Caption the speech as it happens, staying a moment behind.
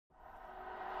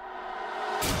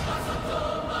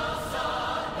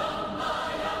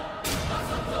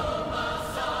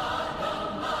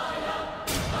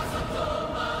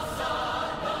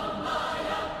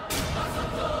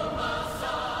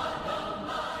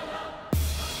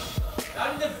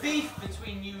And the beef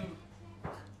between you.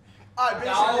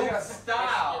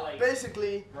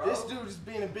 Basically, this dude is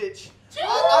being a bitch. No.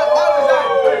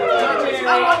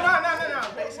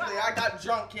 Basically, I got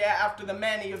drunk, after the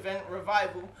Manny event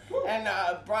revival, and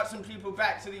brought some people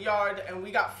back to the yard, and we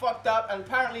got fucked up, and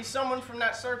apparently someone from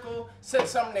that circle said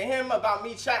something to him about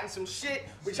me chatting some shit,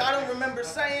 which I don't remember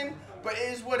saying, but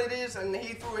it is what it is, and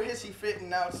he threw a hissy fit, and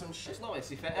now it's some shit. It's not a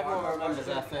hissy fit. Everyone remembers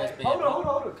their first beer. Hold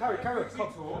on. Carry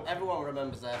on. Everyone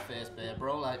remembers their first beer,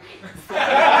 bro. Like.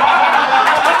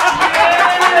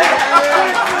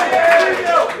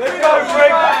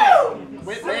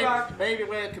 Maybe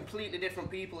we're completely different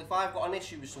people. If I've got an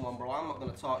issue with someone, bro, I'm not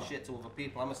going to talk shit to other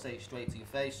people. I'm going to say it straight to your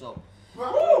face. So.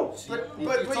 But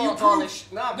you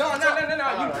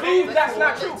proved that's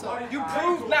not true. You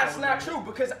proved that's not true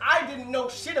because I didn't know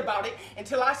shit about it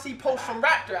until I see posts from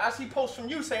Raptor. I see posts from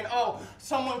you saying, oh,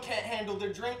 someone can't handle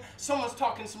their drink. Someone's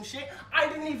talking some shit. I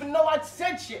didn't even know I'd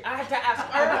said shit. I had to ask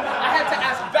her. I had to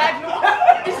ask Bagnall.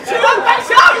 It's true.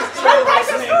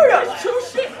 It's true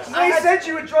shit. They said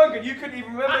you were drunk and you couldn't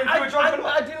even remember if you were drunk or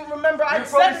not. I didn't remember I'd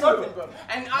said anything, bro.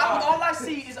 And all I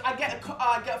see is I get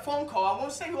a phone call. I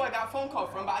won't say who I got a phone call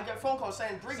from, but I get a phone call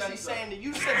saying BRIGGZY saying that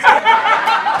you said something.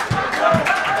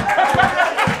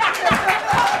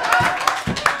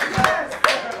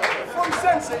 From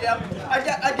Sensor, yeah. I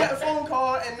get a phone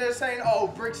call and they're saying,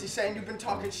 oh, BRIGGZY saying you've been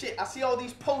talking shit. I see all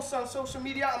these posts on social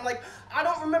media. I'm like, I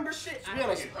don't remember shit. To be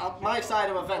honest, my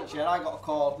side of events, I got a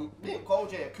call. Me and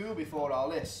COJAY are cool before all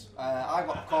this. I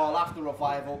got a call after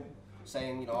Revival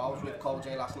saying, I was with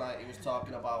COJAY last night. He was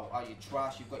talking about how you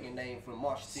trash, you've got your name from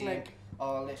Mosh Team.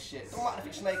 All this shit. Don't matter if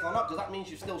it's Snake or not, because that means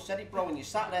you've still said it, bro, and you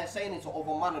sat there saying it to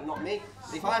other man and not me.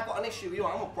 If I've got an issue with you,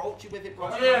 I'm gonna approach you with it,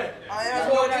 bro. Yeah.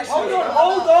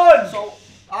 Hold on. So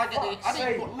I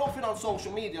didn't put nothing on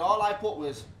social media. All I put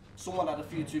was someone had a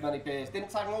few too many beers.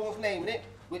 Didn't tag no one's name in it,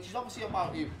 which is obviously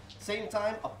about you. Same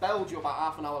time, I belled you about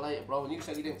half an hour later, bro, and you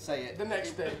said you didn't say it. The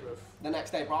next day, bro. The next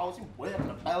day, bro, I was in work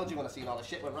and I belled you when I seen all the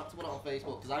shit when Raptor put it on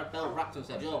Facebook, because I belled Raptor and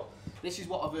said, yo, this is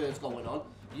what I've heard's going on.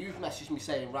 You've messaged me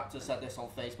saying Raptor said this on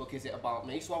Facebook, is it about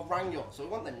me? So I rang you. So it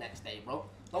wasn't the next day, bro.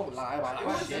 Don't lie about that. It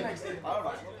was the next day.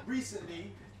 Alright,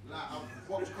 recently, I've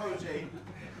watched COJAY,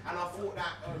 and I thought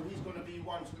that he's going to be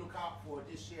one to look out for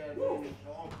this year and in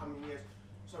the oncoming years.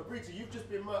 So, BRIGGZY, you've just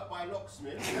been murked by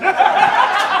Locksmith.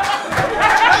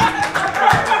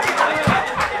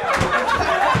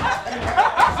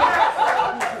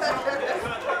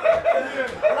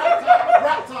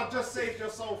 Raptor just saved your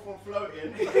soul from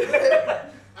floating.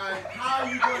 And how are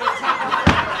you going to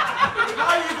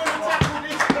tackle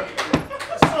this?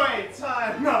 Sorry,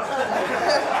 time. No.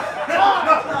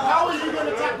 How are you going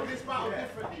to tackle this battle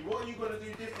differently? What are you going to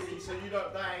do differently so you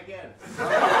don't die again?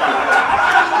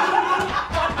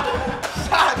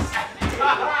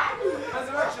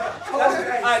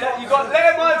 You got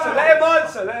let him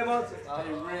answer. I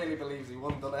really believes he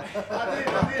won, doesn't he? I did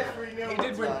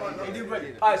 3-0. He did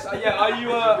win. Alright, so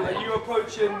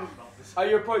are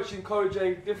you approaching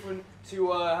COJAY different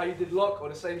to how you did Lock, or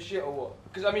the same shit, or what?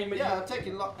 Because I mean, I'm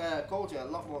taking COJAY a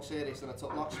lot more serious than I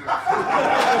took Locksmith.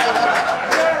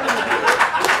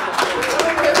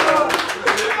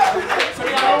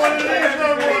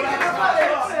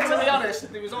 To be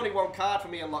honest, there was only one card for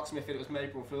me and Locksmith, and it was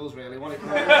April Fool's, really. Me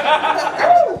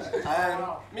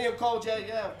and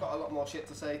COJAY, I've got a lot more shit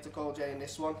to say to COJAY in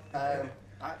this one. I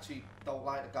actually don't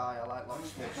like the guy, I like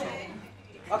Locksmith. So.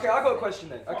 Okay, I got a question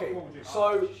then. Okay,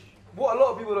 so what a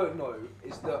lot of people don't know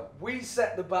is that we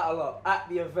set the battle up at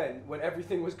the event when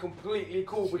everything was completely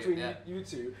cool between you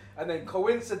two, and then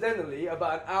coincidentally,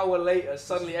 about an hour later,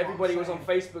 suddenly everybody was on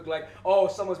Facebook like, oh,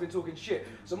 someone's been talking shit.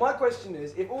 So my question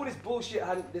is, if all this bullshit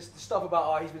hadn't, this stuff about,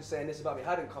 oh, he's been saying this about me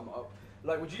hadn't come up,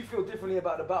 like, would you feel differently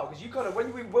about the battle? Because you kind of,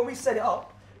 when we set it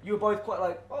up, you were both quite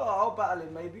like, oh, I'll battle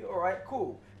him maybe, alright,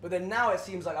 cool. But then now it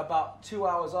seems like about 2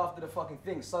 hours after the fucking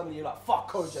thing, suddenly you're like, fuck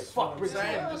COJAY, fuck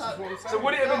BRIGGZY. So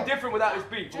would it have been different without this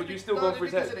beef? Would you still go for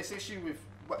his head? Because of this issue with,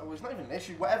 well, it was not even an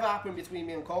issue, whatever happened between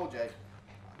me and COJAY,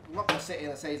 I'm not going to sit here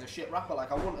and say he's a shit rapper.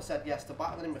 Like, I wouldn't have said yes to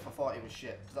battling him if I thought he was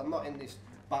shit. Because I'm not in this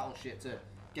battle shit to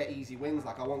get easy wins.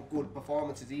 Like, I want good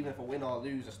performances. Even if I win or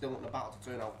lose, I still want the battle to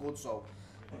turn out good. So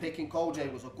picking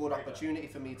COJAY was a good opportunity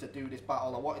for me to do this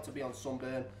battle. I wanted to be on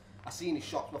Sunburn. I seen his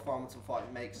Shots performance and thought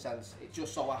it makes sense. It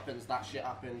just so happens that shit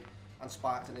happened and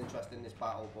sparked an interest in this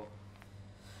battle, but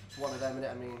it's one of them,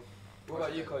 innit? I mean... What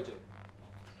about you, COJAY?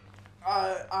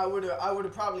 I would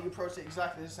have probably approached it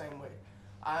exactly the same way.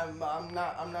 I'm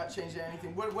not changing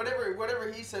anything.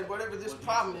 Whatever he said, whatever this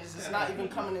problem is, it's not even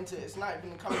coming into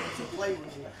play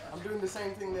with me. I'm doing the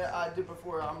same thing that I did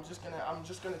before. I'm just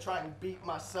gonna try and beat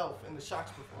myself in the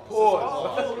Shocks performance.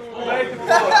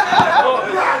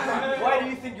 Why do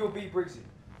you think you'll beat BRIGGZY?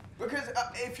 Because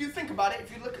if you think about it,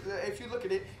 if you look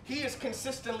at it, he is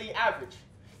consistently average.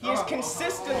 He is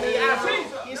consistently average.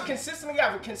 He is consistently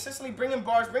average, consistently bringing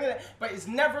bars, bringing it, but it's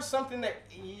never something that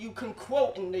you can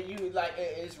quote and that you like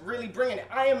is really bringing it.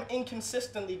 I am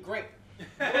inconsistently great.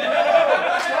 That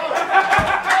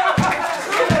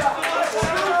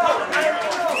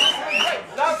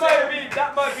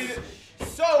might be the...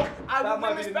 So I will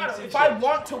win this battle. If I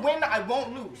want to win, I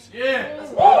won't lose.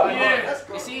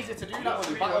 It's easy to do that when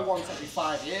you battle once every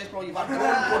 5 years, bro. You've had one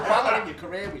good battle in your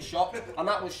career with Shots, and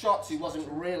that was Shots who wasn't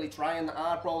really trying that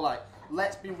hard, bro. Like,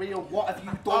 let's be real, what have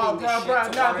you done in this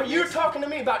shit? But you're talking to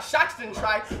me about Shots didn't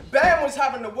try. Bam was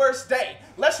having the worst day.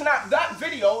 That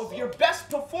video of your best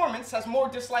performance has more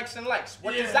dislikes than likes.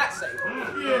 What does that say?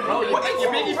 Bro,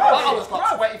 your biggest battle has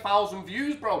got 20,000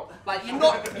 views, bro. Like, you've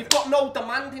got no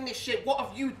demand in this shit. What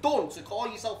have you done to call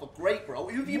yourself a great, bro?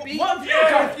 Who have you beat? What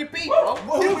have you beat, bro?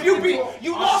 Who have you beat?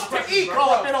 You lost to Eat, bro.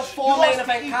 I've been on 4 main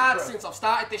event cards since I've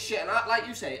started this shit, and like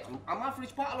you say, I'm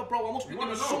average battler, bro. I must be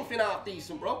doing something half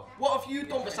decent, bro. What have you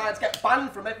done besides get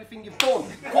banned from everything you've done?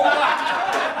 Come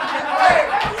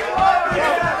back.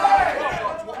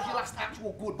 What was your last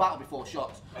actual good battle before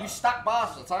Shots? You stack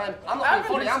bars at the time. I'm not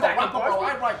being funny, I'm a rapper, bro.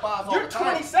 I write bars all the time.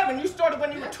 You're 27. You started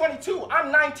when you were 22.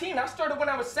 I'm 19. I started when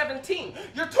I was 17.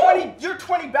 You're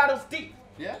 20 battles deep.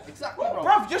 Yeah, exactly, bro.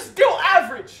 Bro, you're still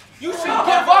average. You should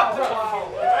give up,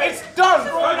 bro. It's done.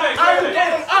 I'm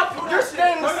getting up. You're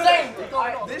staying the same.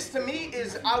 This to me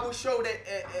is, I will show that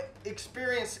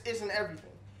experience isn't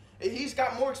everything. He's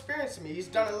got more experience than me. He's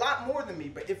done a lot more than me.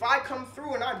 But if I come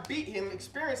through and I beat him,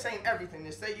 experience ain't everything.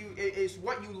 It's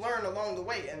what you learn along the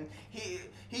way. And he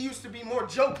used to be more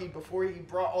jokey before he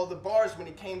brought all the bars when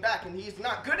he came back, and he's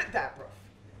not good at that, bro.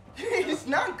 He's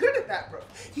not good at that, bro.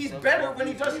 He's better when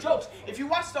he does jokes. If you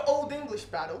watch the Old English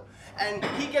battle, and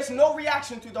he gets no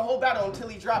reaction through the whole battle until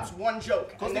he drops one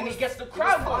joke, and then he gets the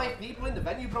crowd going. 5 people in the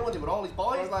venue, bro, and they were all his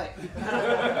boys. Like,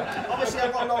 obviously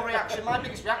I got no reaction. My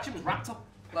biggest reaction was Raptor.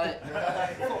 Like,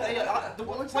 the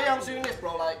way I'm doing this,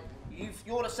 bro, like,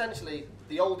 you're essentially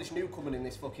the oldest newcomer in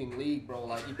this fucking league, bro.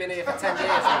 Like, you've been here for 10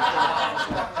 years.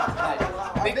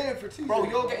 I've been here for 2 years. Bro,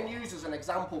 you're getting used as an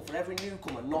example for every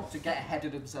newcomer not to get ahead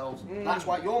of themselves. That's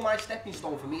why you're my stepping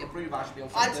stone for me to prove I should be on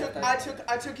I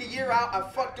took a year out. I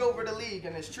fucked over the league,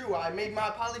 and it's true. I made my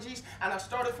apologies, and I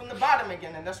started from the bottom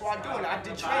again, and that's what I'm doing. I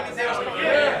did training days.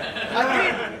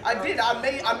 I did. I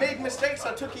made mistakes.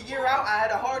 I took a year out. I had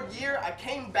a hard year. I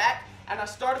came back. And I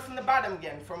started from the bottom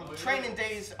again, from training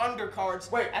days, undercards.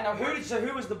 Wait, and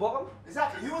who was the bottom?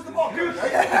 Exactly, who was the bottom?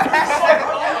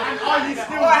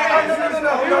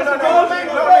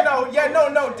 No. Yeah,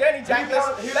 no, Danny Jack.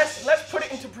 Let's put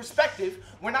it into perspective.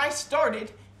 When I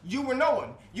started, you were no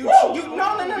one. No. No, you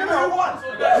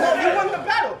won the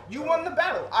battle. You won the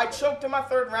battle. I choked in my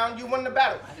 3rd round. You won the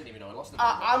battle. I didn't even know I lost the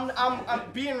battle.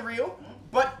 I'm being real,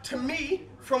 but to me,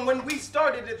 from when we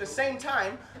started at the same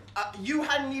time, you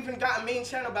hadn't even got a main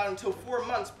channel battle until 4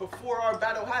 months before our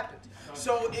battle happened.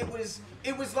 So it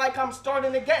was like I'm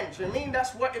starting again. Do you know what I mean?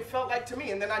 That's what it felt like to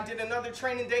me. And then I did another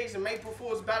training days and April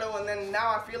Fool's battle, and then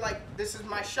now I feel like this is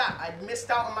my shot. I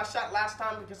missed out on my shot last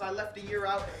time because I left a year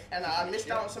out, and I missed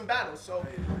out on some battles. So how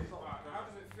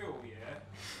does it feel,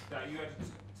 that you had to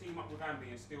team up with Andy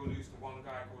and still lose to one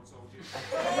guy called Soldier?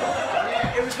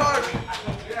 Yeah, it was hard.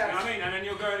 You know what I mean? And then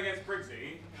you're going against BRIGGZY.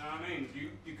 You know what I mean?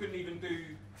 You couldn't even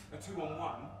do a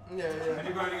 2-on-1. Yeah. And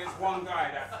you're going against one guy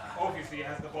that obviously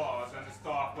has the bars and the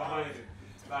staff behind him.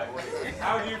 Like,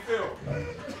 how do you feel?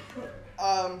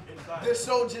 The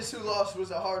Soldiers who lost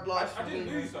was a hard loss for me. I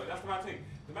didn't lose though, that's the mad thing.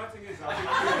 The mad thing is, I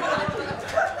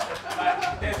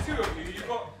think there's 2 of you, you've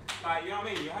got, like, you know what I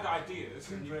mean? You had ideas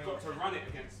and you've got to run it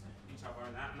against each other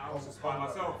and that, and I was just by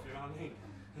myself, you know what I mean?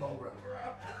 Awkward.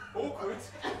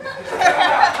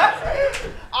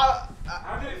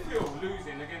 How did it feel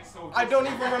losing against Soldiers? I don't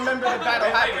even remember the battle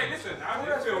happening. Wait, listen, how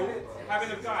did it feel having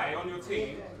a guy on your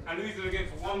team and losing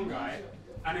against one guy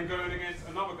and then going against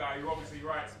another guy who obviously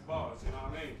writes bars, you know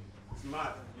what I mean? It's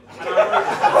mad.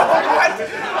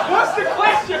 What's the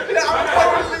question?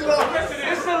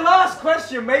 This is the last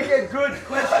question. Make it a good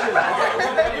question. A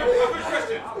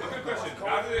good question.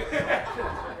 How did it...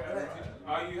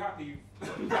 Are you happy?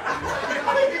 Wait,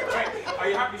 are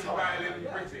you happy battling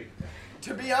BRIGGZY?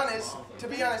 To be honest,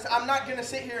 I'm not gonna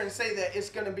sit here and say that it's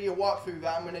gonna be a walkthrough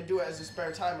that I'm gonna do it as a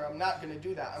spare timer. I'm not gonna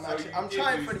do that. I'm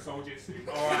trying for the soldier suit.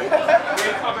 Alright, we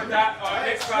covered that. Alright,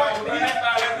 next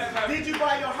battle. Did you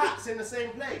buy your hats in the same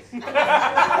place?